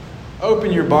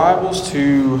Open your Bibles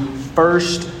to 1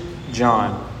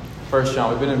 John. 1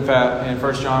 John. We've been in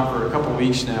 1 John for a couple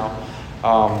weeks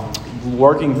now,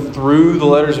 working through the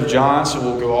letters of John. So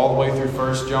we'll go all the way through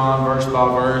 1 John, verse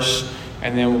by verse,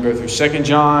 and then we'll go through 2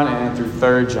 John and through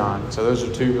 3 John. So those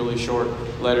are two really short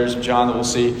letters of John that we'll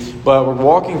see. But we're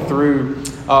walking through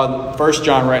 1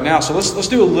 John right now. So let's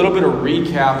do a little bit of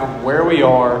recap of where we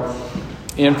are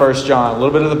in 1 John, a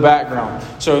little bit of the background.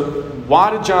 So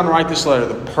why did John write this letter?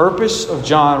 The purpose of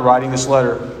John writing this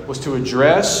letter was to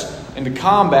address and to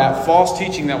combat false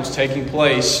teaching that was taking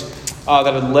place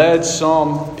that had led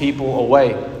some people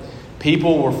away.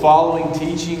 People were following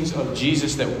teachings of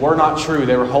Jesus that were not true.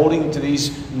 They were holding to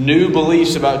these new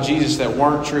beliefs about Jesus that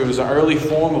weren't true. It was an early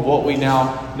form of what we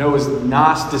now know as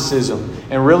Gnosticism.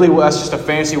 And really, that's just a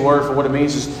fancy word for what it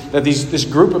means is that this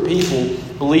group of people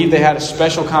believed they had a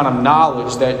special kind of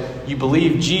knowledge that you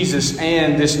believe Jesus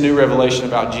and this new revelation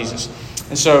about Jesus.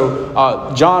 And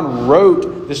so John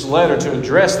wrote this letter to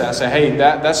address that. Say, hey,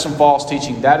 that's some false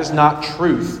teaching. That is not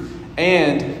truth.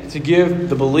 And to give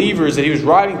the believers that he was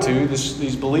writing to,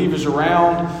 these believers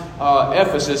around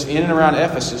Ephesus, in and around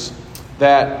Ephesus,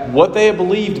 that what they had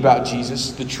believed about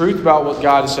Jesus, the truth about what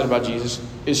God has said about Jesus,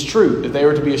 is true. That they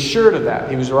were to be assured of that.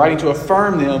 He was writing to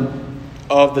affirm them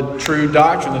of the true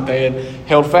doctrine that they had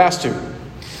held fast to.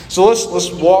 So let's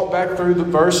walk back through the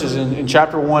verses in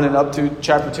chapter 1 and up to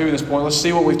chapter 2 at this point. Let's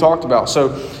see what we've talked about. So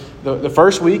the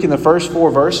first week in the first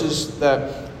 4 verses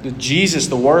that Jesus,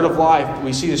 the Word of life,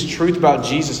 we see this truth about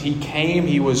Jesus. He came,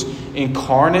 he was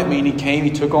incarnate, meaning he came, he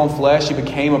took on flesh, he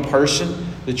became a person,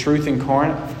 the truth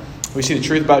incarnate. We see the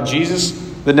truth about Jesus.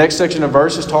 The next section of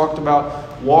verses talked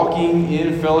about walking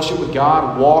in fellowship with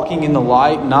God, walking in the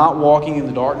light, not walking in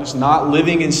the darkness, not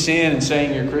living in sin and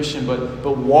saying you're a Christian, but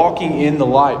walking in the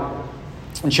light.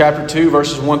 In chapter 2,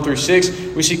 verses 1 through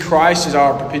 6, we see Christ as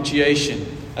our propitiation.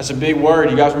 That's a big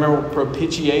word. You guys remember what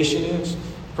propitiation is?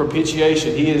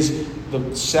 Propitiation. He is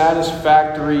the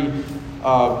satisfactory.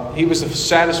 He was the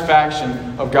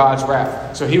satisfaction of God's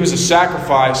wrath. So he was a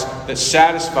sacrifice that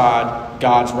satisfied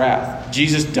God's wrath.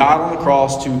 Jesus died on the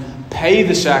cross to pay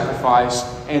the sacrifice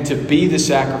and to be the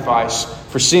sacrifice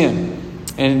for sin.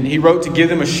 And he wrote to give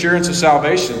them assurance of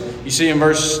salvation. You see in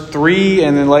verse 3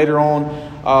 and then later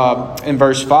on in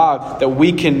verse 5 that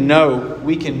we can know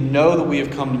that we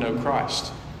have come to know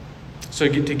Christ. So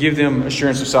to give them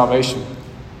assurance of salvation.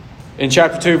 In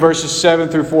chapter 2, verses 7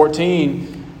 through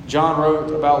 14, John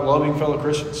wrote about loving fellow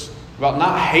Christians, about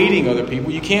not hating other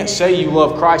people. You can't say you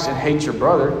love Christ and hate your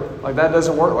brother. Like that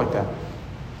doesn't work like that.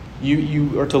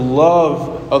 You are to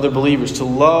love other believers, to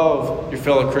love your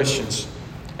fellow Christians.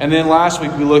 And then last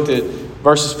week we looked at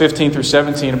verses 15 through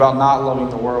 17 about not loving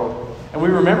the world. And we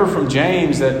remember from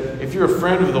James that if you're a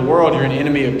friend of the world, you're an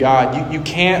enemy of God. You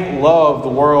can't love the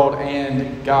world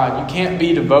and God. You can't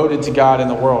be devoted to God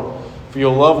and the world. For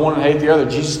you'll love one and hate the other.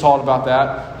 Jesus taught about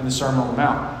that in the Sermon on the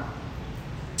Mount.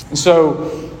 And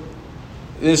so,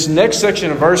 this next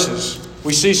section of verses,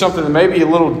 we see something that may be a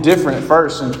little different at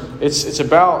first. And it's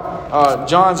about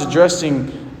John's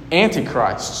addressing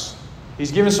antichrists.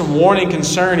 He's given some warning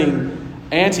concerning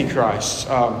antichrists.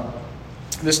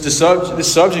 This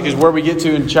subject is where we get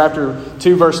to in chapter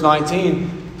 2, verse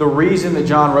 19. The reason that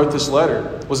John wrote this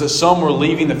letter was that some were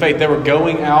leaving the faith. They were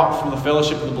going out from the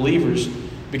fellowship of the believers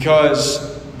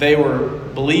because they were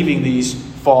believing these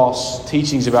false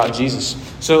teachings about Jesus.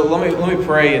 So let me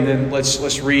pray and then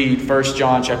let's read 1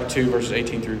 John chapter 2 verses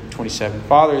 18 through 27.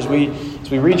 Father, as we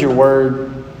read your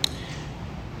word,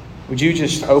 would you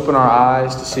just open our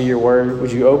eyes to see your word?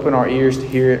 Would you open our ears to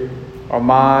hear it, our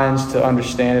minds to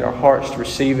understand it, our hearts to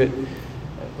receive it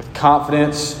with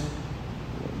confidence,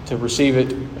 to receive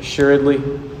it assuredly,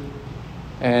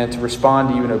 and to respond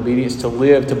to you in obedience, to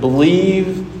live, to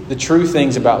believe the true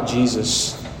things about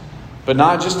Jesus. But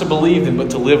not just to believe them, but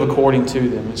to live according to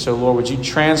them. And so, Lord, would you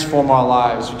transform our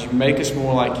lives? Would you make us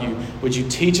more like you? Would you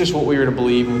teach us what we are to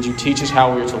believe? And would you teach us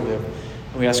how we are to live?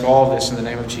 And we ask all of this in the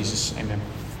name of Jesus. Amen.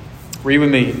 Read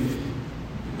with me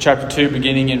chapter 2,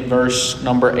 beginning in verse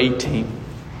number 18.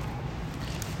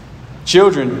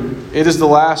 Children, it is the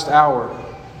last hour.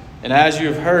 And as you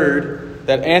have heard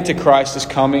that Antichrist is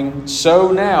coming,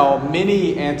 so now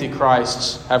many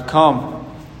Antichrists have come.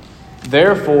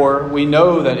 Therefore, we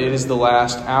know that it is the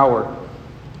last hour.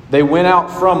 They went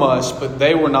out from us, but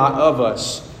they were not of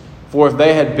us. For if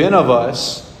they had been of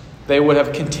us, they would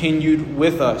have continued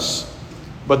with us.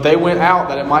 But they went out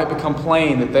that it might become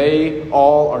plain that they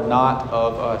all are not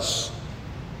of us.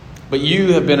 But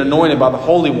you have been anointed by the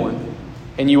Holy One,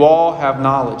 and you all have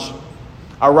knowledge.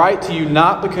 I write to you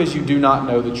not because you do not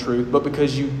know the truth, but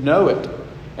because you know it,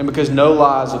 and because no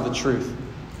lies of the truth.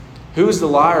 Who is the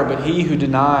liar but he who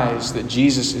denies that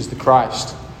Jesus is the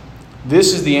Christ?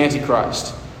 This is the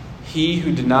Antichrist, he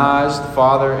who denies the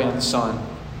Father and the Son.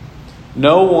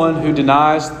 No one who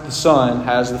denies the Son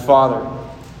has the Father.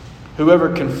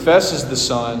 Whoever confesses the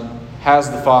Son has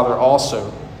the Father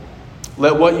also.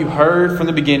 Let what you heard from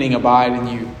the beginning abide in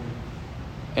you.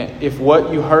 And if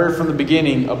what you heard from the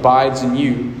beginning abides in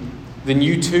you, then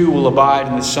you too will abide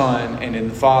in the Son and in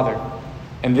the Father.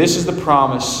 And this is the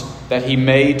promise that He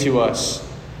made to us,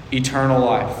 eternal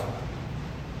life.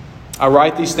 I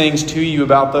write these things to you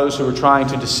about those who are trying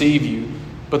to deceive you,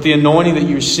 but the anointing that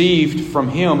you received from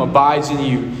Him abides in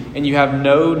you, and you have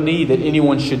no need that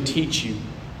anyone should teach you.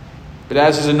 But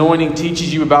as His anointing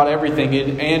teaches you about everything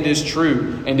and is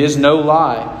true and is no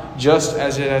lie, just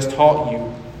as it has taught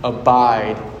you,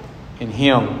 abide in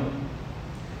Him.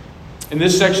 In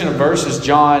this section of verses,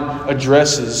 John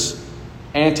addresses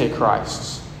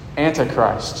antichrists.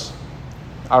 Antichrists.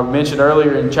 I mentioned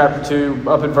earlier in chapter 2,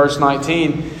 up in verse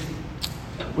 19,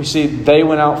 we see they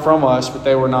went out from us, but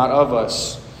they were not of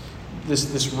us.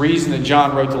 This reason that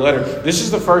John wrote the letter. This is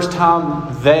the first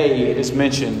time they is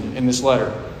mentioned in this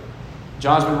letter.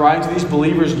 John's been writing to these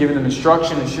believers, giving them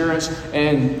instruction, assurance,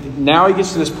 and now he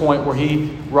gets to this point where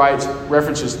he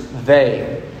references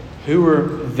they. Who are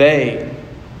they?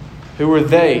 Who are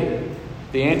they?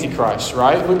 The Antichrist,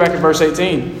 right? Look back at verse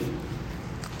 18.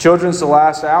 Children, it's the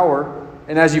last hour,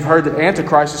 and as you've heard that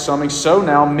Antichrist is coming, so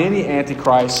now many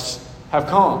Antichrists have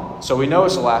come. So we know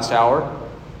it's the last hour.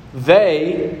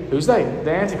 They, who's they?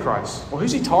 The Antichrist. Well,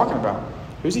 who's he talking about?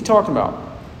 Who's he talking about?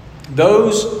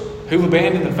 Those who've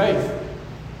abandoned the faith.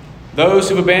 Those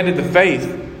who've abandoned the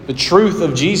faith, the truth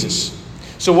of Jesus.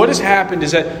 So what has happened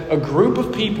is that a group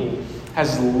of people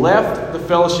has left the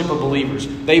fellowship of believers.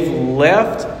 They've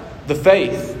left the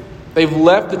faith. They've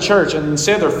left the church, and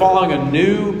instead they're following a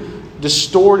new,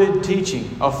 distorted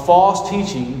teaching, a false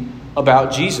teaching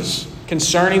about Jesus,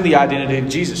 concerning the identity of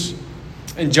Jesus.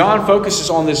 And John focuses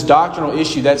on this doctrinal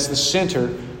issue that's the center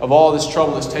of all this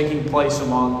trouble that's taking place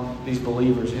among these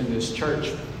believers in this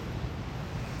church.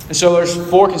 And so there's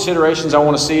 4 considerations I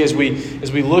want to see as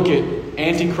we look at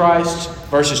Antichrist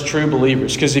versus true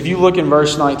believers. Because if you look in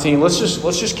verse 19, let's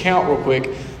just count real quick,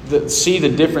 see the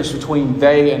difference between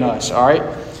they and us. All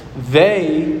right,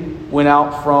 they went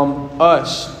out from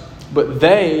us, but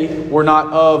they were not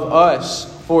of us.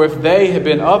 For if they had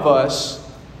been of us,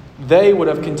 they would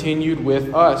have continued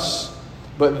with us.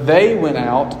 But they went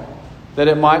out, that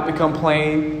it might become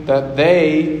plain that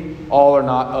they all are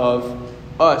not of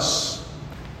us.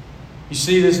 You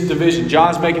see this division.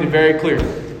 John's making it very clear.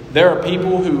 There are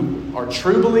people who are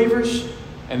true believers,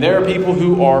 and there are people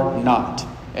who are not.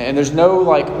 And there's no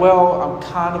well, I'm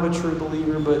kind of a true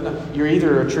believer, but no, you're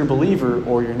either a true believer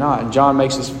or you're not. And John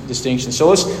makes this distinction. So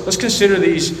let's consider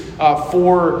these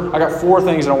 4. I got 4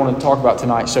 things that I want to talk about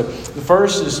tonight. So the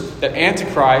first is that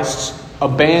Antichrists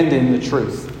abandon the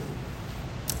truth.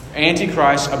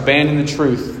 Antichrists abandon the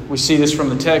truth. We see this from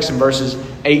the text in verses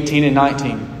 18 and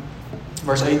 19.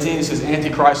 Verse 18, it says,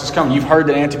 Antichrist is coming. You've heard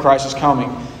that Antichrist is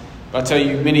coming. But I tell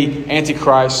you, many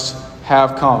Antichrists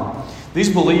have come.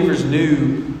 These believers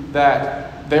knew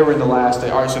that they were in the last day.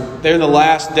 All right, so they're in the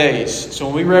last days. So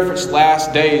when we reference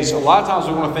last days, a lot of times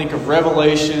we want to think of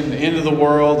Revelation, the end of the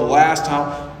world, the last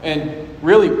time. And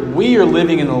really, we are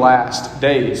living in the last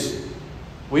days.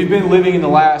 We've been living in the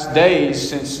last days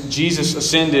since Jesus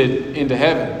ascended into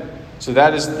heaven. So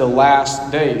that is the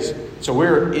last days. So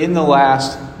we're in the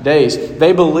last days.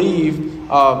 They believed,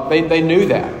 they knew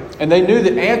that. And they knew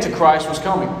that Antichrist was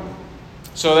coming.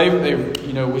 So they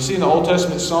we see in the Old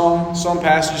Testament some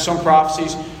passages, some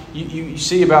prophecies, you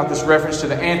see about this reference to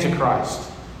the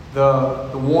Antichrist. The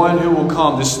one who will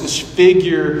come, this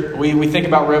figure, we think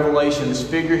about Revelation, this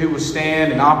figure who will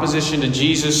stand in opposition to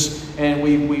Jesus, and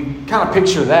we kind of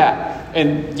picture that.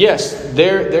 And yes,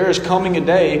 there is coming a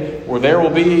day where there will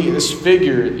be this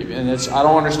figure, and I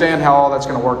don't understand how all that's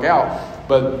going to work out,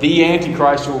 but the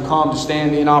Antichrist who will come to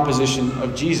stand in opposition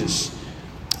of Jesus.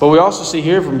 But we also see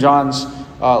here from John's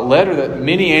letter that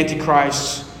many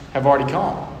Antichrists have already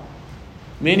come.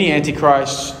 Many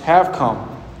Antichrists have come.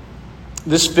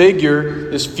 This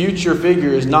figure, this future figure,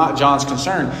 is not John's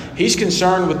concern. He's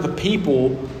concerned with the people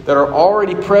that are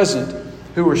already present,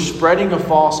 who are spreading a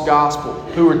false gospel,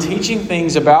 who are teaching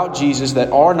things about Jesus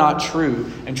that are not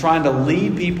true, and trying to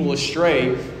lead people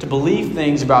astray to believe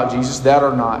things about Jesus that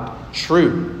are not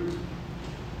true.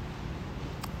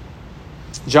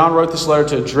 John wrote this letter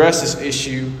to address this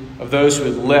issue of those who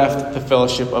had left the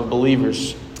fellowship of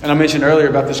believers. And I mentioned earlier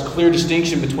about this clear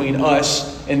distinction between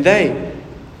us and they.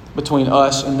 Between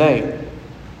us and they.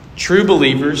 True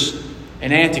believers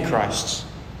and antichrists.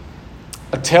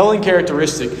 A telling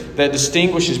characteristic that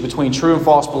distinguishes between true and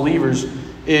false believers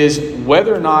is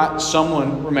whether or not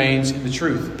someone remains in the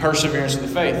truth, perseverance in the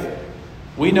faith.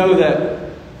 We know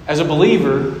that as a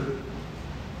believer,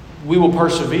 we will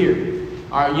persevere.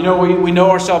 All right, we know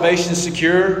our salvation is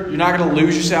secure. You're not going to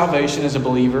lose your salvation as a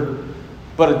believer.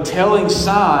 But a telling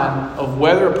sign of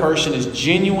whether a person is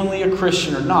genuinely a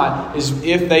Christian or not is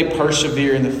if they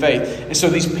persevere in the faith. And so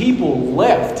these people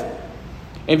left.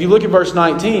 And if you look at verse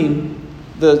 19,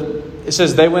 it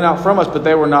says they went out from us, but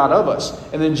they were not of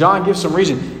us. And then John gives some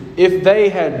reason. If they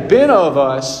had been of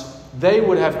us, they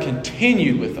would have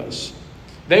continued with us.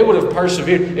 They would have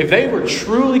persevered. If they were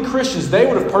truly Christians, they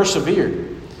would have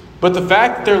persevered. But the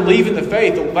fact that they're leaving the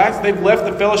faith, the fact that they've left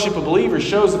the fellowship of believers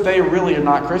shows that they really are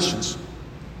not Christians.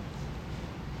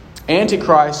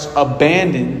 Antichrist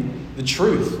abandoned the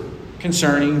truth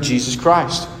concerning Jesus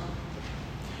Christ.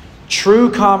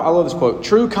 I love this quote.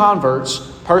 True converts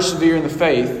persevere in the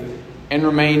faith and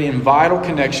remain in vital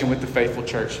connection with the faithful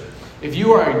church. If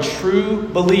you are a true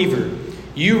believer,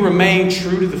 you remain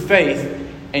true to the faith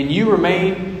and you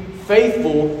remain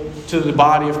faithful to the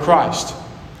body of Christ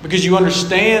because you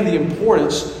understand the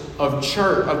importance of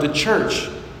the church.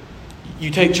 You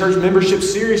take church membership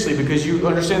seriously because you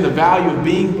understand the value of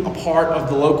being a part of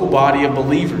the local body of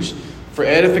believers for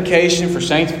edification, for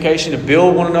sanctification, to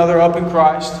build one another up in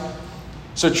Christ.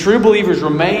 So true believers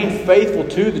remain faithful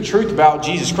to the truth about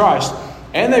Jesus Christ,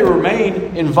 and they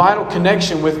remain in vital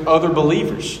connection with other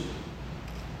believers.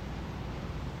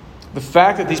 The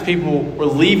fact that these people were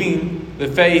leaving the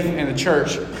faith and the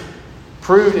church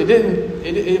proved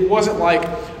it wasn't like,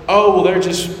 oh, well,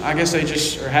 I guess they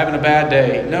just are having a bad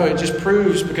day. No, it just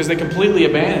proves, because they completely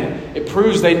abandoned it, it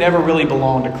proves they never really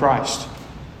belonged to Christ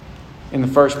in the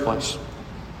first place.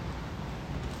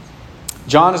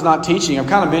 John is not teaching, I've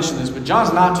kind of mentioned this, but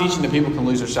John's not teaching that people can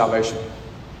lose their salvation.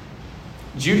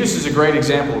 Judas is a great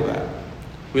example of that.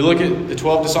 We look at the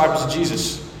 12 disciples of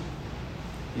Jesus,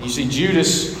 and you see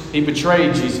Judas, he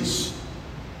betrayed Jesus.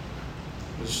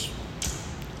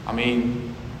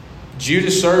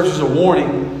 Judas serves as a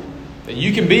warning that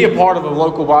you can be a part of a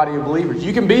local body of believers.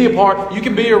 You can be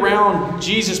around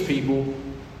Jesus people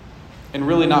and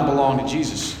really not belong to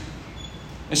Jesus.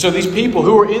 And so these people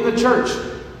who were in the church,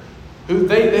 who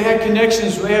they had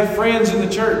connections, they had friends in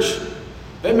the church.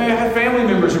 They may have had family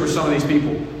members who were some of these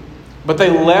people. But they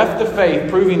left the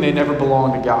faith proving they never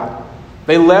belonged to God.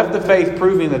 They left the faith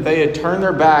proving that they had turned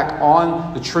their back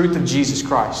on the truth of Jesus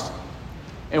Christ.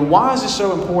 And why is this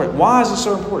so important? Why is this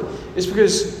so important? It's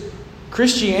because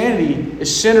Christianity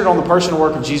is centered on the person and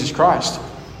work of Jesus Christ.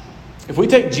 If we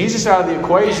take Jesus out of the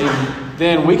equation,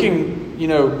 then we can,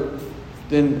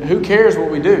 then who cares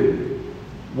what we do?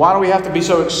 Why do we have to be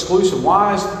so exclusive?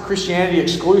 Why is Christianity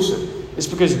exclusive? It's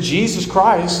because Jesus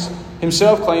Christ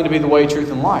himself claimed to be the way,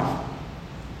 truth, and life.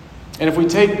 And if we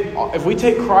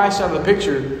take Christ out of the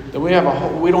picture, then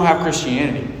we don't have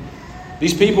Christianity.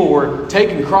 These people were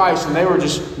taking Christ and they were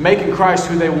just making Christ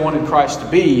who they wanted Christ to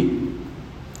be.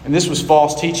 And this was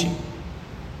false teaching.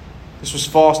 This was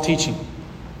false teaching.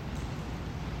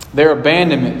 Their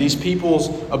abandonment, these people's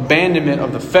abandonment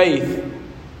of the faith,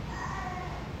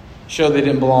 showed they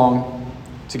didn't belong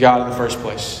to God in the first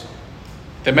place.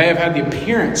 They may have had the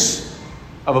appearance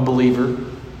of a believer,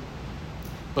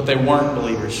 but they weren't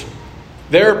believers.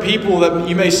 There are people that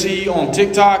you may see on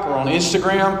TikTok or on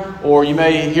Instagram, or you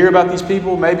may hear about these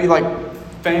people, maybe like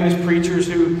famous preachers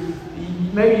who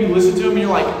maybe you listen to them and you're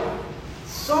like,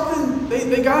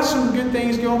 they got some good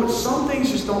things going, but some things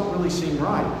just don't really seem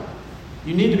right.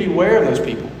 You need to be aware of those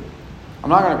people. I'm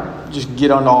not going to just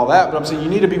get onto all that, but I'm saying you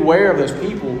need to be aware of those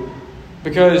people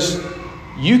because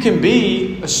you can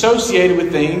be associated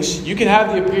with things. You can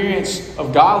have the appearance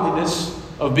of godliness,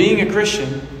 of being a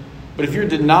Christian, but if you're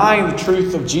denying the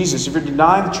truth of Jesus, if you're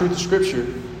denying the truth of Scripture,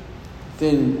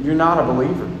 then you're not a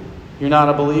believer. You're not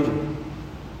a believer.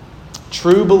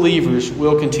 True believers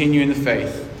will continue in the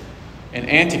faith, and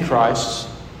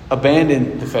antichrists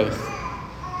abandon the faith.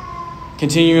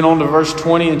 Continuing on to verse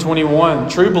 20 and 21,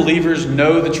 true believers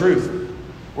know the truth,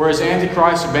 whereas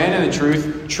antichrists abandon the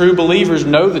truth. True believers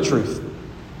know the truth.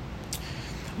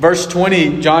 Verse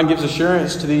 20, John gives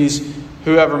assurance to these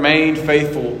who have remained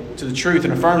faithful to the truth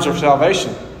and affirms their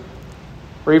salvation.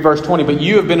 Read verse 20. But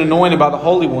you have been anointed by the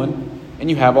Holy One, and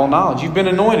you have all knowledge. You've been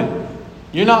anointed.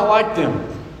 You're not like them.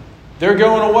 They're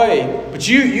going away. But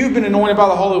you've been anointed by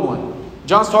the Holy One.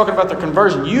 John's talking about the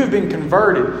conversion. You have been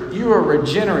converted. You are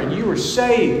regenerate. You are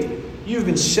saved. You have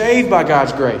been saved by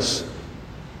God's grace.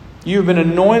 You have been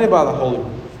anointed by the Holy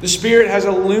One. The Spirit has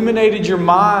illuminated your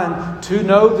mind to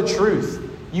know the truth.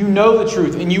 You know the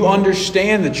truth and you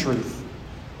understand the truth.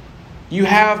 You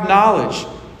have knowledge.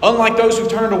 Unlike those who've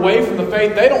turned away from the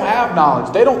faith, they don't have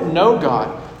knowledge. They don't know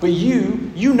God. But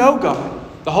you know God.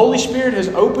 The Holy Spirit has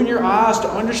opened your eyes to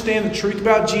understand the truth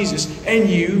about Jesus, and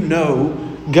you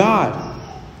know God.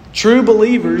 True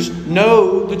believers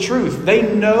know the truth. They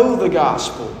know the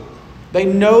gospel. They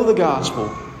know the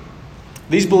gospel.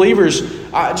 These believers,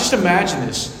 just imagine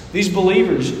this. These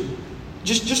believers,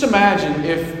 just imagine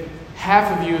if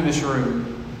half of you in this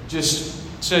room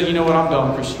just said, you know what, I'm done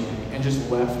with Christianity, and just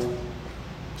left.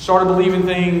 Started believing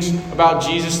things about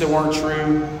Jesus that weren't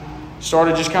true.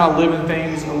 Started just kind of living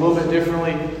things a little bit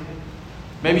differently.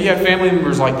 Maybe you have family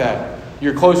members like that.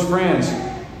 Your close friends.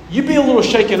 You'd be a little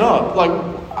shaken up. Like,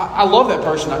 I love that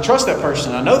person. I trust that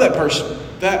person. I know that person.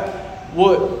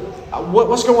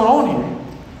 What's going on here?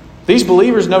 These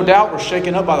believers, no doubt, were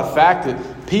shaken up by the fact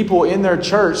that people in their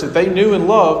church that they knew and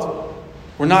loved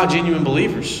were not genuine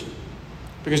believers.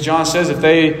 Because John says if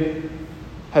they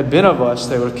had been of us,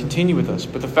 they would have continued with us.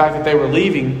 But the fact that they were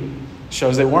leaving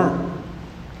shows they weren't.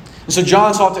 And so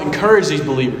John sought to encourage these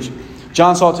believers.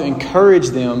 John sought to encourage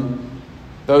them,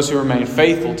 those who remain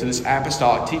faithful to this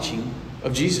apostolic teaching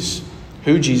of Jesus,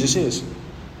 who Jesus is.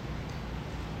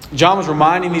 John was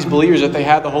reminding these believers that they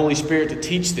had the Holy Spirit to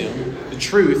teach them the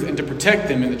truth and to protect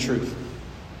them in the truth.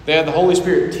 They had the Holy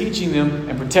Spirit teaching them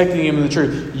and protecting them in the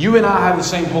truth. You and I have the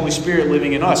same Holy Spirit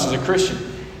living in us as a Christian.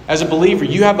 As a believer,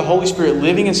 you have the Holy Spirit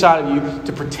living inside of you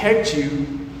to protect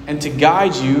you and to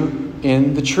guide you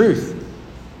in the truth.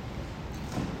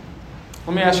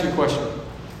 Let me ask you a question.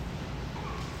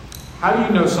 How do you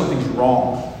know something's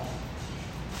wrong?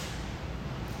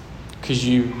 Because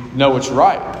you know it's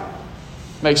right.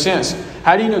 Makes sense.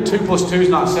 How do you know 2 plus 2 is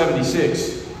not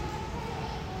 76?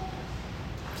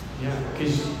 Yeah,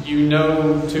 because you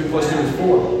know 2 plus 2 is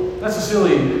 4. That's a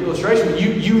silly illustration. But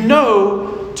you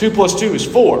know 2 plus 2 is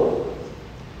 4.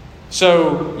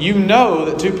 So you know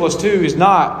that 2 plus 2 is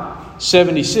not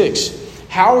 76.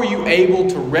 How are you able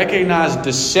to recognize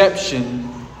deception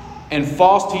and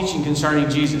false teaching concerning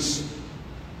Jesus?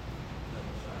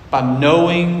 By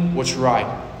knowing what's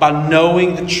right. By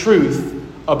knowing the truth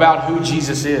about who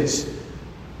Jesus is.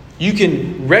 You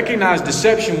can recognize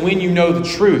deception when you know the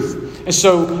truth. And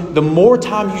so the more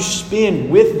time you spend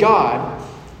with God,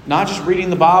 not just reading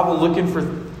the Bible, looking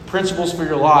for principles for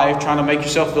your life, trying to make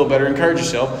yourself feel better, encourage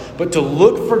yourself, but to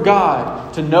look for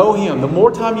God, to know Him. The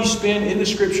more time you spend in the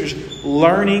Scriptures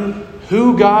learning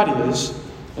who God is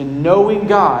and knowing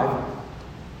God,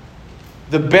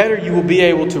 the better you will be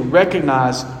able to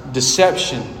recognize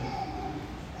deception.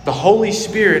 The Holy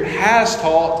Spirit has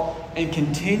taught and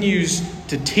continues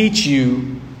to teach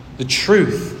you the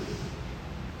truth.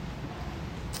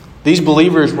 These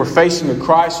believers were facing a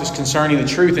crisis concerning the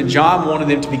truth, and John wanted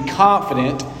them to be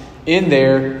confident in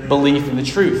their belief in the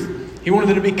truth. He wanted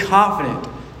them to be confident,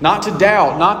 not to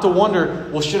doubt, not to wonder,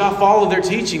 well, should I follow their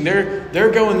teaching?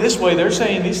 They're going this way. They're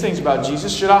saying these things about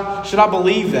Jesus. Should I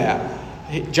believe that?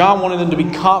 John wanted them to be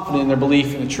confident in their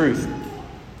belief in the truth.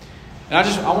 And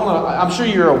I'm sure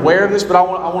you're aware of this, but I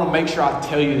want to make sure I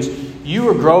tell you this. You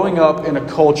are growing up in a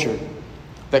culture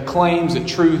that claims that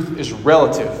truth is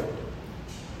relative.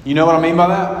 You know what I mean by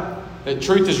that? That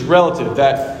truth is relative.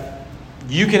 That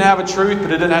you can have a truth,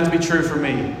 but it doesn't have to be true for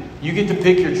me. You get to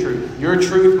pick your truth. Your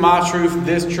truth, my truth,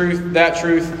 this truth, that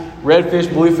truth, red fish,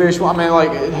 blue fish. Well, I mean,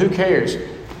 like, who cares?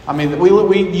 I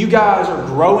mean, you guys are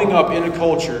growing up in a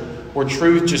culture where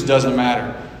truth just doesn't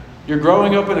matter. You're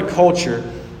growing up in a culture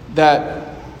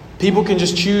that people can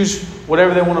just choose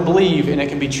whatever they want to believe and it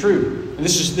can be true. And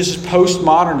this is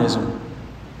postmodernism.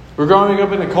 We're growing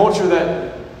up in a culture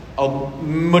that a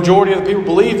majority of the people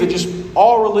believe that just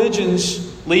all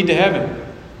religions lead to heaven.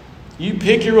 You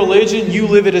pick your religion, you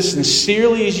live it as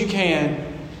sincerely as you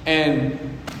can,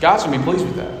 and God's going to be pleased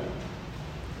with that.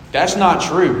 That's not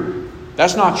true.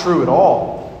 That's not true at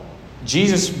all.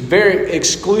 Jesus very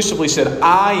exclusively said,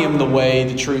 I am the way,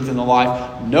 the truth, and the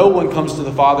life. No one comes to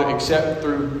the Father except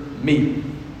through me.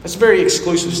 That's a very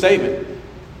exclusive statement.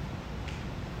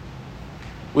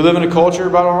 We live in a culture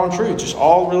about our own truth. Just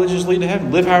all religions lead to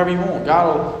heaven. Live however you want.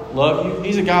 God will love you.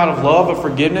 He's a God of love, of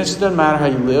forgiveness. It doesn't matter how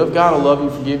you live. God will love you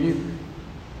and forgive you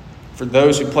for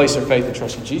those who place their faith and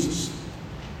trust in Jesus.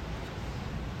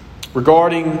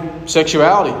 Regarding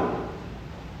sexuality,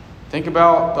 think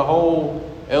about the whole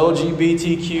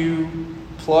LGBTQ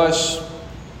plus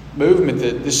movement,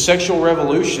 this sexual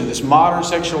revolution, this modern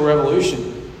sexual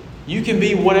revolution. You can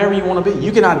be whatever you want to be.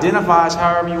 You can identify as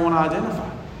however you want to identify.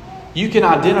 You can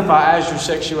identify as your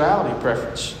sexuality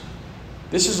preference.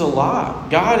 This is a lie.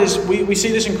 We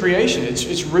see this in creation.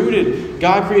 It's rooted.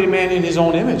 God created man in His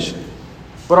own image.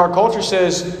 But our culture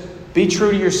says, be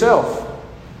true to yourself.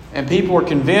 And people are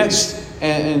convinced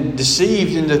and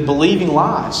deceived into believing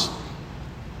lies.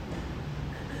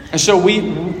 And so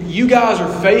you guys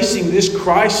are facing this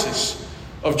crisis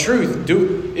of truth.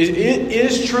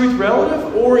 Is truth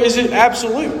relative or is it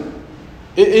absolute?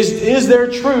 Is there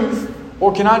truth,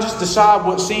 or can I just decide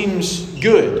what seems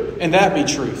good and that be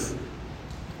truth?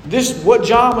 What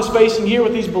John was facing here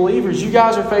with these believers, you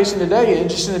guys are facing today, and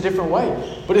just in a different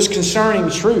way. But it's concerning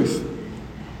truth.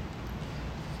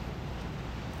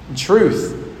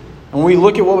 Truth. And when we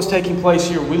look at what was taking place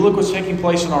here, we look what's taking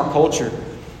place in our culture.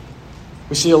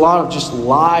 We see a lot of just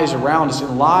lies around us,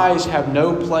 and lies have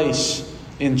no place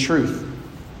in truth.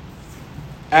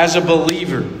 As a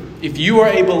believer, if you are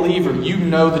a believer, you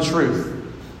know the truth.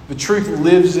 The truth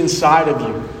lives inside of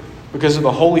you because of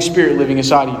the Holy Spirit living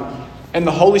inside of you. And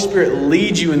the Holy Spirit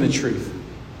leads you in the truth.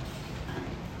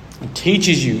 And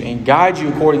teaches you and guides you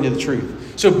according to the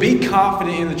truth. So be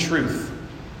confident in the truth.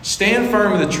 Stand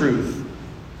firm in the truth.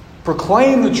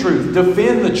 Proclaim the truth.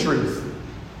 Defend the truth.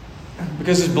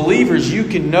 Because as believers, you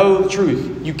can know the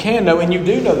truth. You can know and you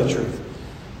do know the truth.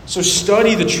 So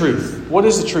study the truth. What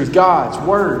is the truth? God's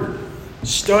Word.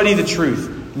 Study the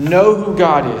truth. Know who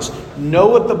God is. Know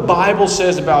what the Bible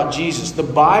says about Jesus. The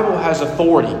Bible has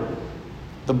authority.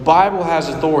 The Bible has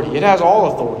authority. It has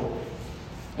all authority.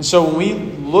 And so when we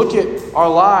look at our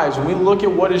lives, when we look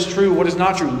at what is true, what is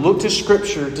not true, look to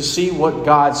Scripture to see what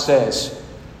God says.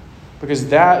 Because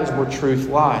that is where truth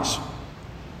lies.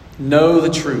 Know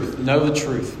the truth. Know the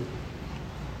truth.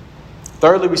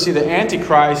 Thirdly, we see the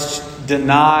Antichrists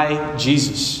deny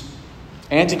Jesus.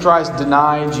 Antichrists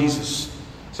deny Jesus.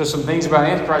 So some things about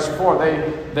Antichrist before.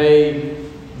 They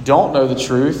don't know the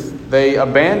truth. They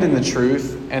abandon the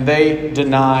truth. And they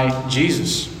deny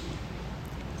Jesus.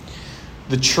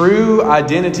 The true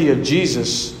identity of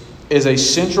Jesus is a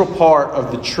central part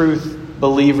of the truth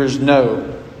believers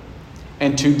know.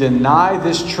 And to deny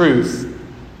this truth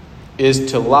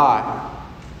is to lie.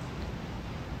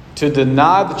 To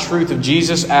deny the truth of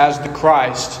Jesus as the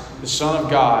Christ, the Son of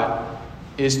God,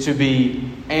 is to be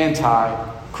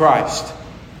anti-Christ.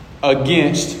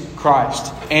 Against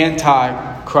Christ.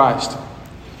 Anti-Christ.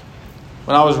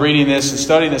 When I was reading this and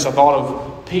studying this, I thought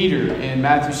of Peter in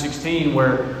Matthew 16,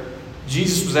 where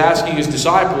Jesus was asking his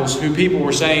disciples who people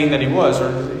were saying that he was.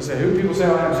 Or he said, who people say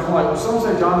I am? So I'm like, well, some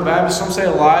say John the Baptist, some say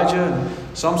Elijah,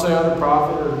 and some say other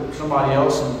prophet or somebody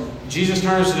else. And Jesus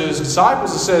turns to his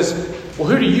disciples and says, well,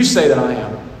 who do you say that I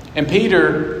am? And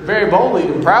Peter very boldly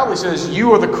and proudly says,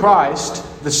 you are the Christ,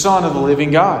 the Son of the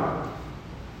living God.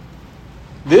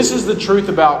 This is the truth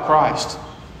about Christ.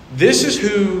 This is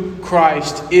who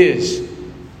Christ is.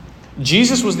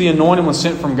 Jesus was the anointed one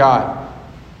sent from God.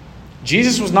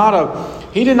 Jesus was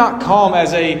he did not come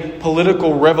as a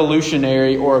political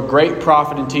revolutionary or a great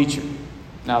prophet and teacher.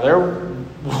 Now there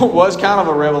was kind of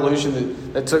a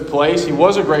revolution that took place. He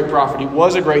was a great prophet. He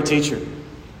was a great teacher.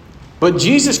 But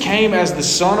Jesus came as the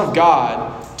Son of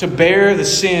God to bear the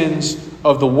sins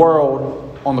of the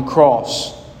world on the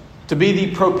cross. To be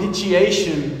the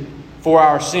propitiation for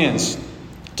our sins.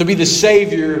 To be the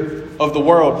Savior of the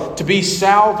world. To be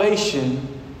salvation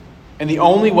and the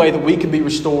only way that we can be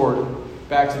restored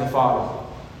back to the Father.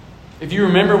 If you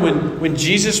remember when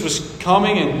Jesus was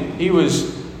coming and he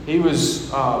was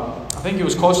I think he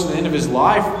was close to the end of his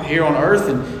life here on earth,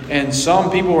 and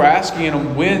some people were asking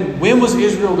him, when was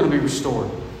Israel going to be restored?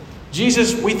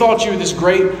 Jesus, we thought you were this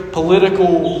great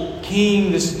political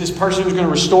king, this person who was going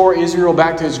to restore Israel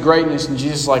back to its greatness. And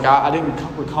Jesus is like, I didn't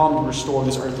come to restore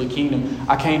this earthly kingdom.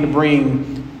 I came to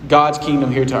bring God's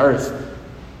kingdom here to earth.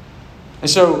 And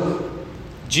so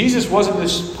Jesus wasn't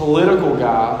this political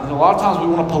guy. And a lot of times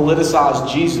we want to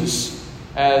politicize Jesus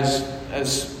as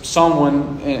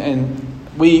someone, and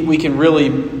we can really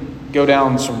go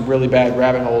down some really bad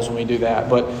rabbit holes when we do that.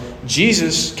 But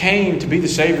Jesus came to be the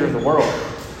Savior of the world.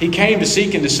 He came to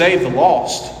seek and to save the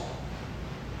lost.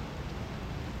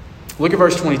 Look at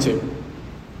verse 22.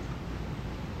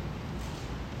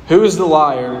 Who is the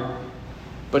liar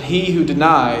but he who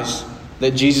denies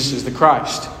that Jesus is the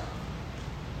Christ?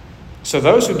 So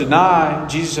those who deny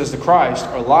Jesus as the Christ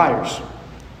are liars.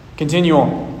 Continue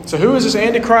on. So who is this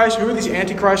Antichrist? Who are these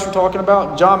Antichrists we're talking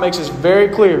about? John makes this very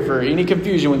clear for any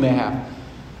confusion we may have.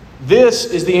 This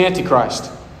is the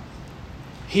Antichrist.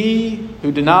 He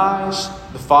who denies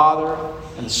the Father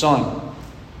and the Son.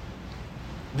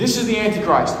 This is the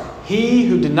Antichrist. He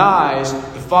who denies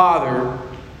the Father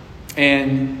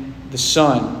and the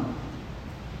Son.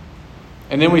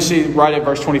 And then we see right at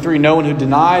verse 23, no one who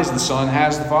denies the Son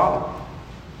has the Father.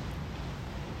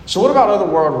 So what about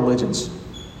other world religions?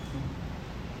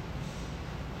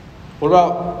 What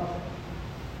about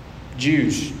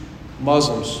Jews,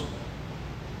 Muslims,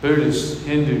 Buddhists,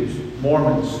 Hindus,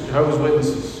 Mormons, Jehovah's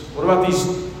Witnesses? What about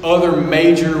these other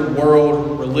major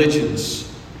world religions?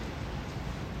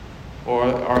 Or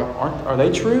are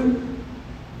they true?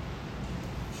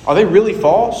 Are they really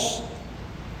false?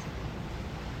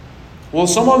 Well,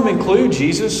 some of them include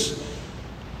Jesus.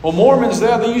 Well, Mormons,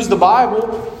 they use the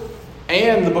Bible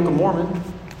and the Book of Mormon.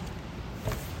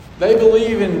 They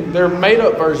believe in their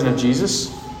made-up version of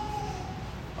Jesus.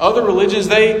 Other religions,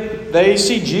 they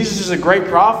see Jesus as a great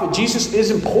prophet. Jesus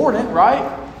is important,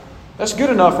 right? That's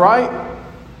good enough, right?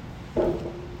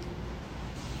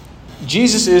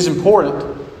 Jesus is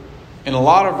important in a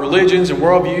lot of religions and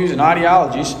worldviews and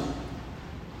ideologies.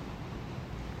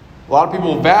 A lot of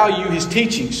people value his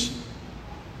teachings.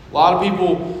 A lot of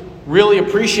people really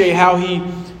appreciate how he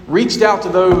reached out to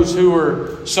those who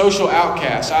were social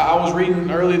outcasts. I was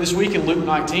reading earlier this week in Luke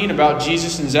 19 about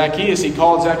Jesus and Zacchaeus. He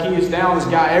called Zacchaeus down, this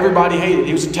guy everybody hated.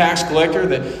 He was a tax collector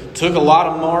that took a lot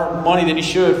of more money than he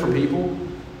should from people.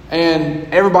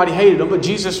 And everybody hated him. But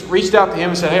Jesus reached out to him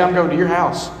and said, hey, I'm going to your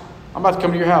house. I'm about to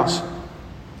come to your house.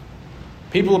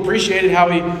 People appreciated how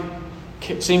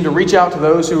he seemed to reach out to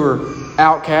those who were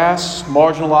outcasts,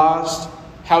 marginalized,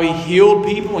 how he healed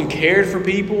people and cared for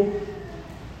people.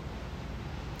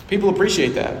 People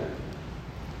appreciate that.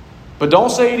 But don't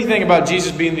say anything about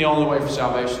Jesus being the only way for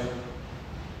salvation.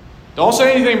 Don't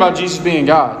say anything about Jesus being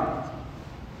God.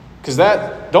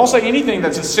 Don't say anything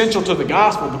that's essential to the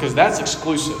gospel, because that's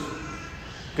exclusive.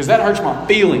 Because that hurts my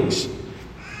feelings.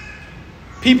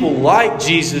 People like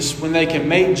Jesus when they can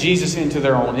make Jesus into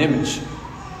their own image.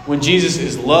 When Jesus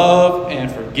is love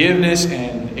and forgiveness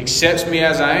and accepts me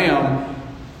as I am,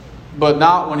 but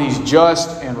not when he's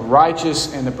just and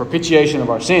righteous and the propitiation of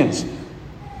our sins.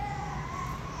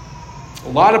 A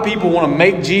lot of people want to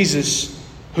make Jesus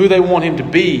who they want him to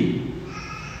be.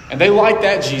 And they like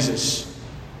that Jesus.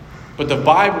 But the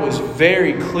Bible is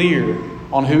very clear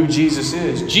on who Jesus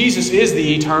is. Jesus is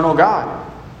the eternal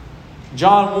God.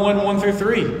 John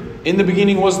 1:1-3. In the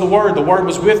beginning was the Word. The Word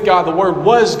was with God. The Word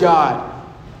was God.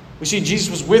 We see Jesus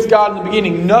was with God in the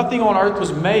beginning. Nothing on earth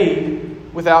was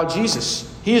made without Jesus.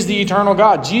 He is the eternal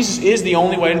God. Jesus is the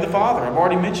only way to the Father. I've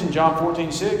already mentioned John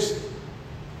 14:6.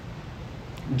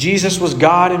 Jesus was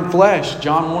God in flesh.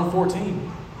 John 1:14.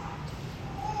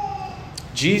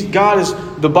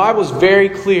 The Bible is very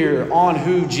clear on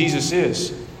who Jesus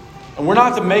is. And we're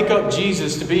not to make up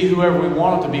Jesus to be whoever we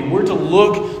want him to be. We're to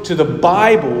look to the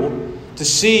Bible to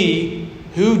see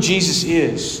who Jesus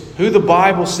is. Who the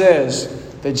Bible says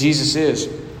that Jesus is.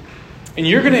 And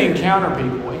you're going to encounter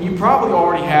people, and you probably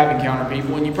already have encountered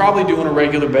people, and you probably do on a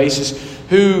regular basis,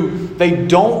 who they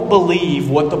don't believe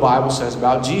what the Bible says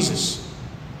about Jesus.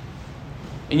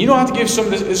 And you don't have to give some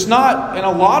of this. It's not, and a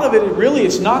lot of it,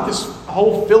 it's not this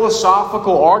whole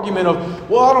philosophical argument of,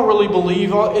 well, I don't really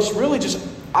believe. It's really just,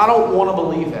 I don't want to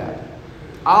believe that.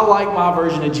 I like my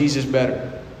version of Jesus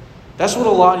better. That's what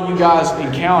a lot of you guys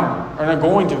encounter, or are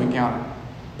going to encounter.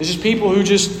 It's just people who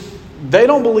they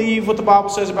don't believe what the Bible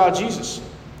says about Jesus.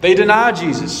 They deny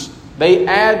Jesus. They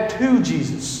add to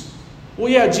Jesus. Well,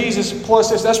 yeah, Jesus plus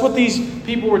this. That's what these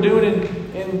people were doing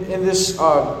in this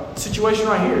situation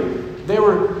right here. They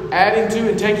were adding to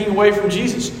and taking away from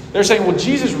Jesus. They're saying, well,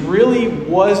 Jesus really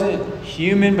wasn't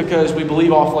human because we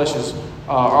believe all flesh is,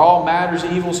 or all matter is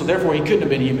evil, so therefore he couldn't have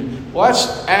been human. Well,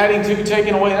 that's adding to,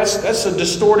 taking away. That's a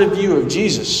distorted view of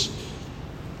Jesus.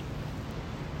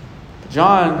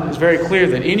 John is very clear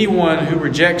that anyone who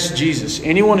rejects Jesus,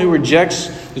 anyone who rejects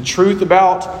the truth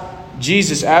about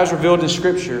Jesus as revealed in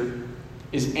Scripture,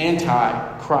 is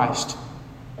anti-Christ.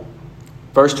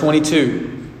 Verse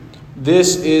 22.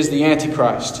 This is the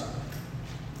Antichrist,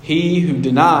 he who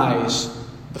denies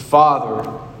the Father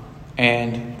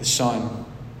and the Son.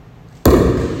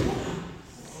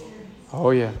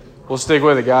 Oh yeah. We'll stick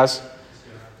with it, guys.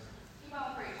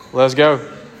 Let's go.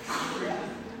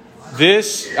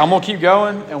 I'm going to keep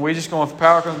going, and we're just going, if the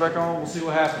power comes back on, we'll see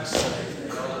what happens.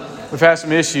 We've had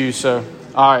some issues, so,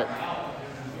 all right.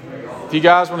 If you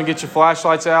guys want to get your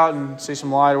flashlights out and see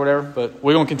some light or whatever, but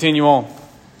we're going to continue on.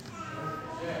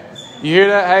 You hear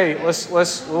that? Hey,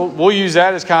 we'll use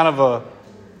that as kind of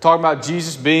talking about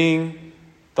Jesus being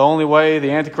the only way.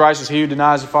 The Antichrist is he who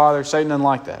denies the Father. Satan doesn't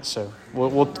like that, so we'll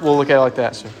look at it like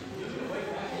that. So,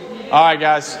 all right,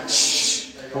 guys,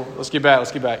 shh. Let's get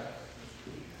back.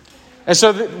 And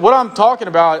so, what I'm talking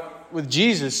about with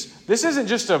Jesus, this isn't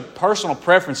just a personal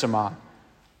preference of mine.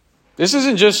 This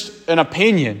isn't just an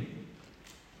opinion.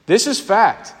 This is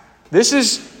fact. This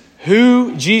is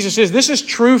who Jesus is. This is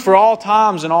true for all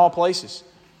times and all places.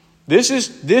 This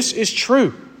is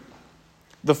true.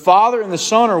 The Father and the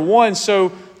Son are one,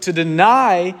 so to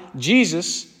deny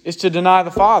Jesus is to deny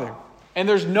the Father. And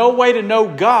there's no way to know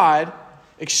God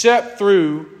except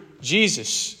through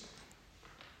Jesus.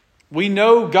 We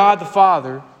know God the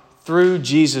Father through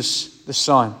Jesus the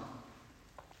Son.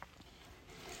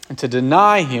 And to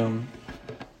deny Him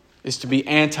is to be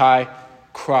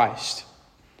anti-Christ.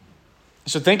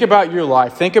 So think about your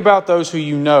life. Think about those who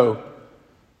you know.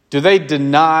 Do they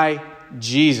deny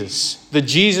Jesus? The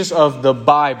Jesus of the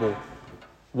Bible.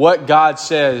 What God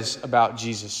says about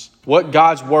Jesus. What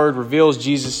God's Word reveals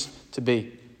Jesus to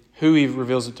be. Who He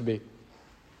reveals it to be.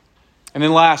 And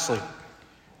then lastly,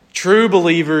 true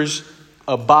believers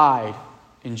abide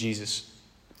in Jesus.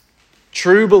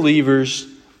 True believers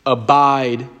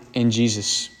abide in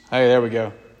Jesus. Hey, there we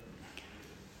go.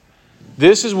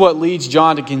 This is what leads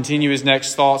John to continue his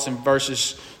next thoughts in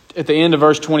verses at the end of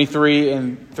verse 23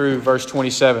 and through verse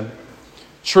 27.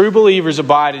 True believers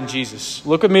abide in Jesus.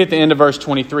 Look with me at the end of verse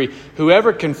 23.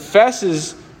 Whoever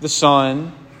confesses the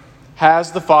Son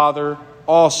has the Father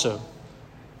also.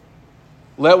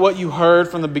 Let what you heard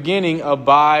from the beginning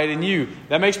abide in you.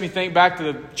 That makes me think back to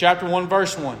the chapter 1,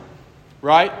 verse 1.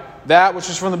 Right? That which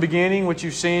is from the beginning, which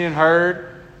you've seen and heard.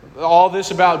 All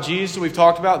this about Jesus that we've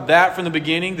talked about. That from the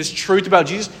beginning. This truth about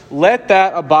Jesus. Let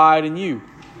that abide in you.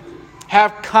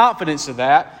 Have confidence of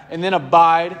that. And then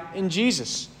abide in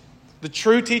Jesus. The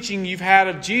true teaching you've had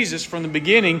of Jesus from the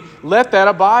beginning. Let that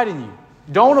abide in you.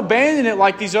 Don't abandon it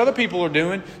like these other people are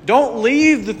doing. Don't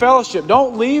leave the fellowship.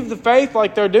 Don't leave the faith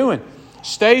like they're doing.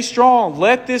 Stay strong.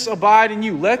 Let this abide in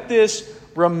you. Let this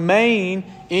remain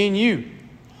in you.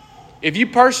 If you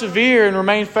persevere and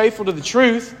remain faithful to the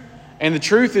truth, and the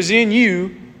truth is in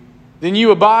you, then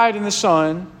you abide in the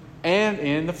Son and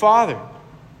in the Father.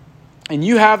 And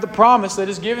you have the promise that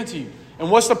is given to you.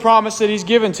 And what's the promise that He's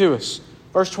given to us?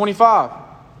 Verse 25,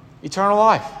 eternal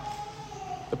life.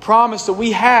 The promise that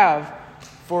we have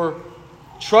for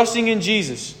trusting in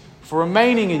Jesus, for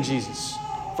remaining in Jesus,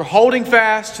 for holding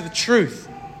fast to the truth,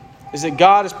 is that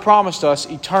God has promised us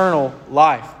eternal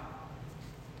life.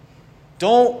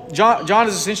 John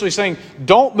is essentially saying,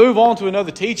 don't move on to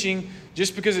another teaching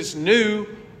just because it's new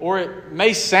or it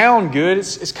may sound good.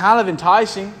 It's kind of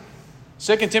enticing.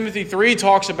 2 Timothy 3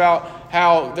 talks about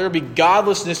how there will be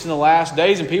godlessness in the last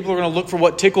days and people are going to look for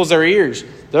what tickles their ears.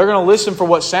 They're going to listen for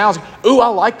what sounds. Ooh, I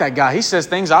like that guy. He says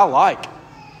things I like.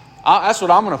 That's what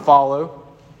I'm going to follow.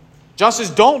 John says,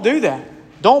 don't do that.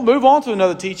 Don't move on to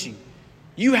another teaching.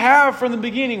 You have from the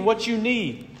beginning what you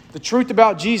need. The truth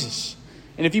about Jesus.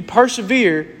 And if you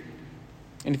persevere,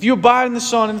 and if you abide in the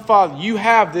Son and the Father, you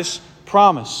have this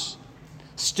promise.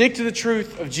 Stick to the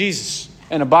truth of Jesus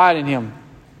and abide in Him.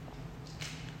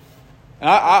 And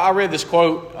I read this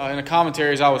quote in a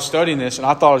commentary as I was studying this, and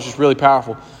I thought it was just really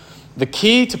powerful. The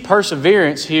key to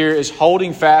perseverance here is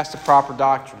holding fast to proper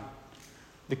doctrine.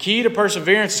 The key to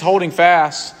perseverance is holding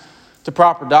fast to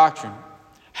proper doctrine.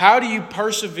 How do you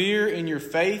persevere in your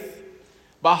faith?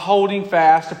 By holding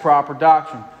fast to proper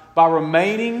doctrine. By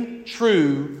remaining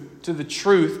true to the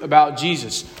truth about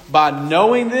Jesus. By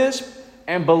knowing this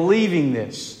and believing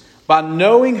this. By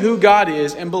knowing who God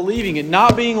is and believing it.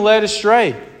 Not being led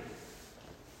astray.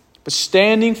 But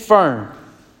standing firm.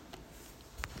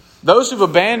 Those who've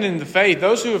abandoned the faith,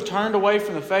 those who have turned away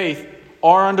from the faith,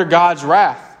 are under God's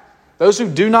wrath. Those who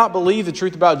do not believe the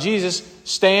truth about Jesus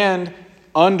stand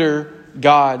under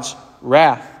God's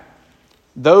wrath.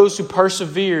 Those who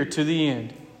persevere to the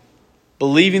end,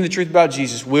 believing the truth about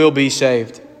Jesus, will be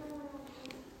saved.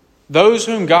 Those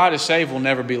whom God has saved will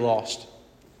never be lost.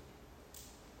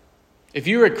 If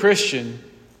you're a Christian,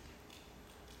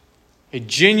 a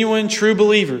genuine, true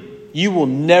believer, you will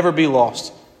never be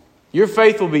lost. Your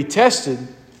faith will be tested,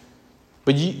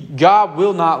 but God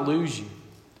will not lose you.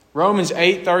 Romans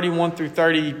 8, 31 through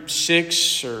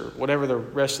 36, or whatever the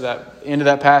rest of that, end of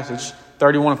that passage,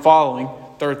 31 and following,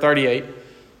 38,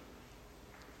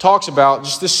 talks about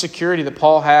just this security that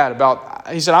Paul had about,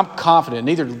 he said, I'm confident,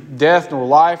 neither death nor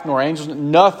life nor angels,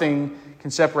 nothing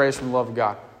can separate us from the love of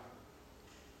God.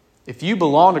 If you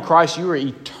belong to Christ, you are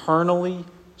eternally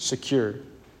secure.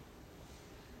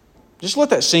 Just let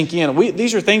that sink in.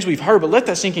 These are things we've heard, but let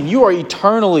that sink in. You are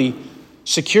eternally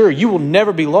secure. You will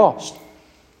never be lost.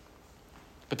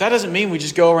 But that doesn't mean we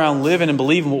just go around living and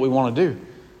believing what we want to do.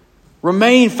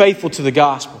 Remain faithful to the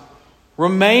gospel.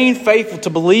 Remain faithful to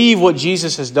believe what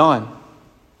Jesus has done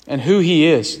and who He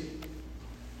is.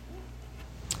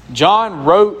 John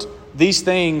wrote these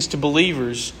things to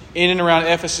believers in and around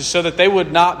Ephesus so that they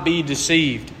would not be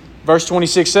deceived. Verse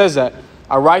 26 says that.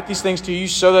 I write these things to you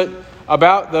so that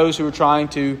about those who are trying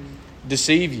to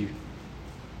deceive you.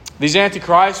 These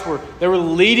antichrists were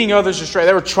leading others astray.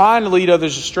 They were trying to lead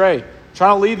others astray.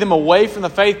 Trying to lead them away from the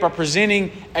faith by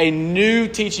presenting a new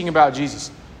teaching about Jesus.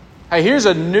 Hey, here's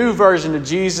a new version of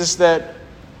Jesus that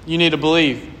you need to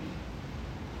believe.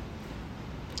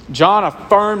 John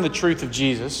affirmed the truth of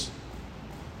Jesus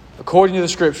according to the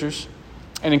Scriptures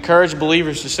and encouraged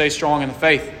believers to stay strong in the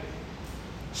faith.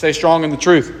 Stay strong in the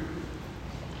truth.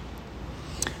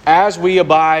 As we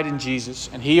abide in Jesus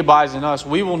and He abides in us,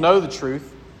 we will know the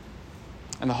truth.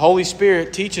 And the Holy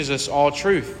Spirit teaches us all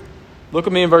truth. Look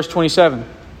at me in verse 27.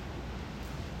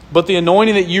 But the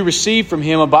anointing that you receive from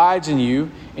Him abides in you,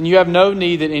 and you have no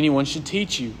need that anyone should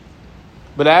teach you.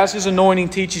 But as His anointing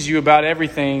teaches you about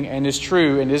everything and is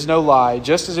true and is no lie,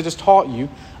 just as it has taught you,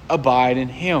 abide in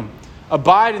Him.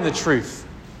 Abide in the truth.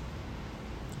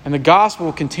 And the gospel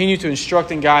will continue to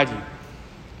instruct and guide you.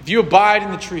 If you abide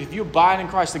in the truth, if you abide in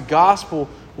Christ, the gospel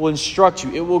will instruct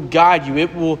you. It will guide you.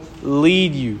 It will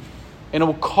lead you. And it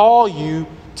will call you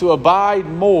to abide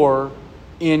more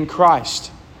in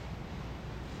Christ.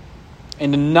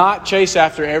 And to not chase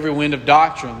after every wind of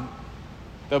doctrine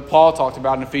that Paul talked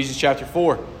about in Ephesians chapter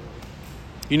 4.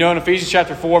 You know, in Ephesians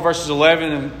chapter 4, verses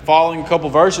 11 and following a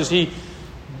couple verses,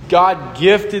 God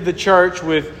gifted the church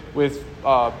with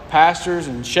pastors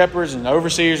and shepherds and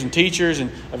overseers and teachers and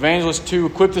evangelists to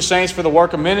equip the saints for the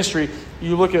work of ministry.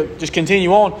 You look at, just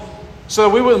continue on,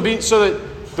 so that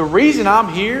the reason I'm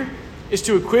here is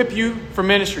to equip you for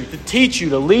ministry, to teach you,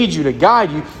 to lead you, to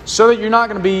guide you, so that you're not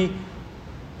going to be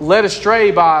led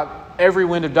astray by every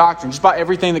wind of doctrine, just by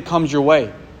everything that comes your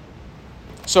way.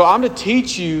 So I'm to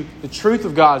teach you the truth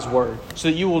of God's Word, so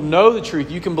that you will know the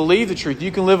truth, you can believe the truth, you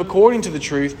can live according to the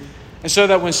truth, and so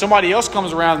that when somebody else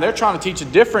comes around and they're trying to teach a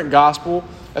different gospel,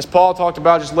 as Paul talked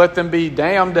about, just let them be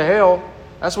damned to hell.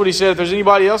 That's what he said. If there's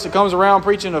anybody else that comes around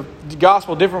preaching a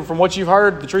gospel different from what you've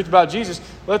heard, the truth about Jesus,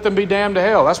 let them be damned to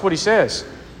hell. That's what he says.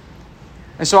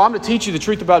 And so I'm to teach you the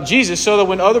truth about Jesus, so that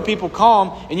when other people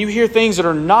come and you hear things that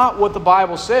are not what the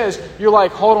Bible says, you're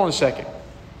like, hold on a second.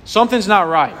 Something's not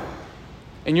right.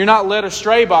 And you're not led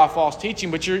astray by false teaching,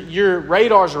 but your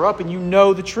radars are up and you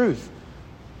know the truth.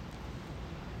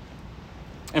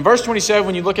 In verse 27,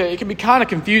 when you look at it, it can be kind of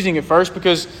confusing at first,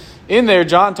 because in there,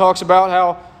 John talks about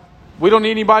how we don't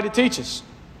need anybody to teach us.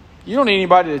 You don't need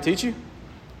anybody to teach you.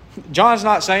 John's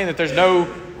not saying that there's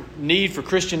no need for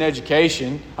Christian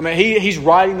education. I mean, he's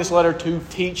writing this letter to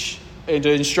teach and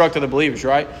to instruct other believers,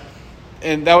 right?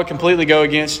 And that would completely go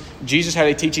against, Jesus had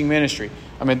a teaching ministry.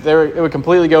 I mean, it would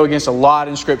completely go against a lot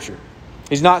in Scripture.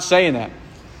 He's not saying that.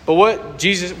 But what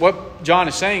John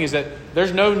is saying is that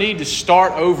there's no need to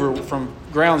start over from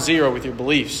ground zero with your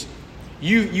beliefs.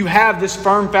 You have this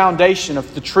firm foundation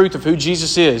of the truth of who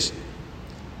Jesus is.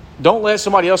 Don't let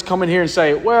somebody else come in here and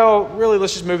say, well, really,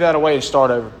 let's just move that away and start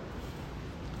over.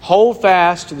 Hold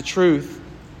fast to the truth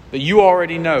that you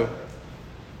already know.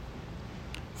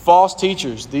 False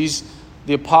teachers,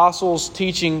 the apostles'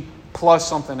 teaching plus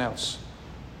something else.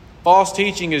 False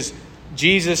teaching is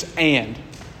Jesus and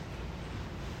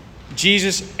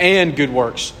good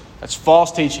works. That's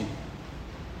false teaching.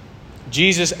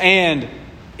 Jesus and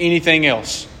anything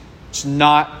else. It's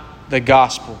not the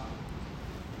gospel.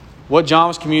 What John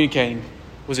was communicating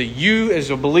was that you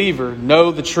as a believer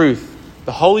know the truth.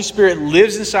 The Holy Spirit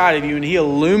lives inside of you and He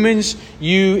illumines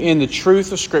you in the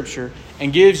truth of Scripture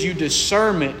and gives you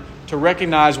discernment to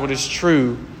recognize what is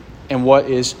true and what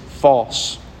is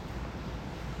false.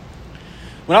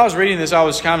 When I was reading this, I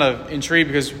was kind of intrigued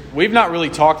because we've not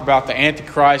really talked about the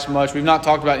Antichrist much. We've not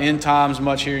talked about end times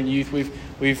much here in youth.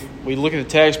 We look at the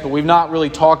text, but we've not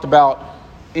really talked about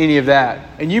any of that.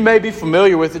 And you may be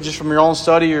familiar with it just from your own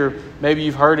study, or maybe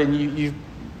you've heard it and you've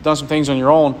done some things on your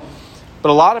own. But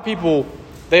a lot of people,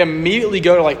 they immediately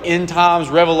go to like end times,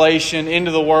 Revelation, end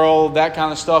of the world, that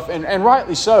kind of stuff, and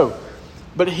rightly so.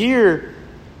 But here,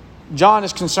 John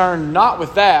is concerned not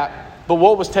with that, but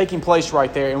what was taking place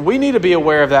right there. And we need to be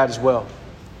aware of that as well.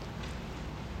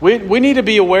 We need to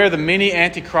be aware of the many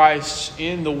antichrists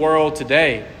in the world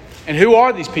today. And who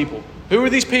are these people? Who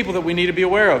are these people that we need to be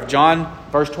aware of? John,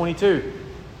 verse 22.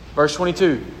 Verse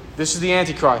 22. This is the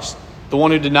Antichrist, the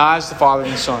one who denies the Father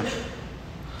and the Son.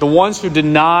 The ones who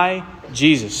deny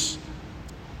Jesus.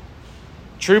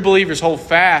 True believers hold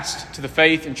fast to the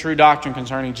faith and true doctrine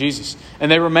concerning Jesus. And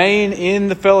they remain in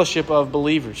the fellowship of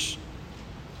believers.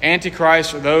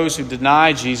 Antichrists are those who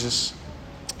deny Jesus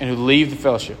and who leave the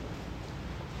fellowship.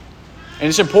 And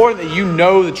it's important that you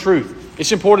know the truth.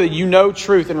 It's important that you know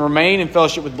truth and remain in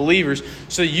fellowship with believers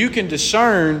so that you can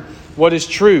discern what is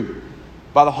true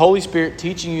by the Holy Spirit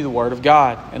teaching you the Word of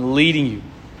God and leading you.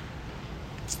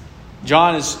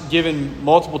 John has given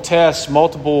multiple tests,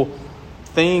 multiple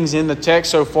things in the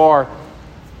text so far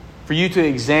for you to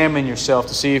examine yourself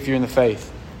to see if you're in the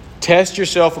faith. Test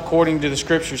yourself according to the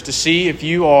Scriptures to see if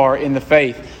you are in the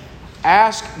faith.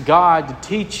 Ask God to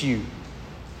teach you.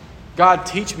 God,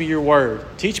 teach me your word.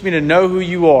 Teach me to know who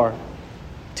you are.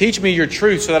 Teach me your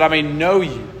truth so that I may know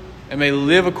you and may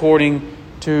live according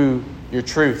to your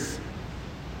truth.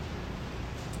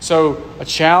 So a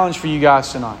challenge for you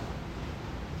guys tonight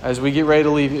as we get ready to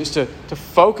leave is to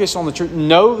focus on the truth.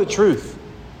 Know the truth.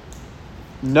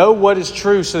 Know what is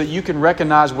true so that you can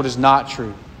recognize what is not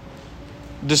true.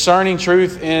 Discerning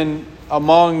truth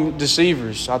among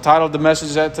deceivers. I titled the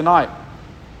message that tonight.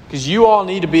 Because you all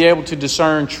need to be able to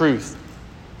discern truth.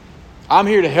 I'm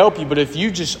here to help you, but if you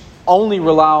just only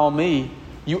rely on me,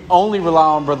 you only rely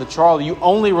on Brother Charlie, you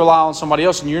only rely on somebody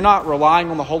else, and you're not relying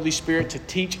on the Holy Spirit to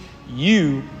teach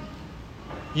you,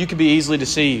 you can be easily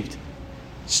deceived.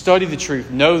 Study the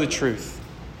truth, know the truth,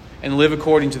 and live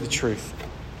according to the truth.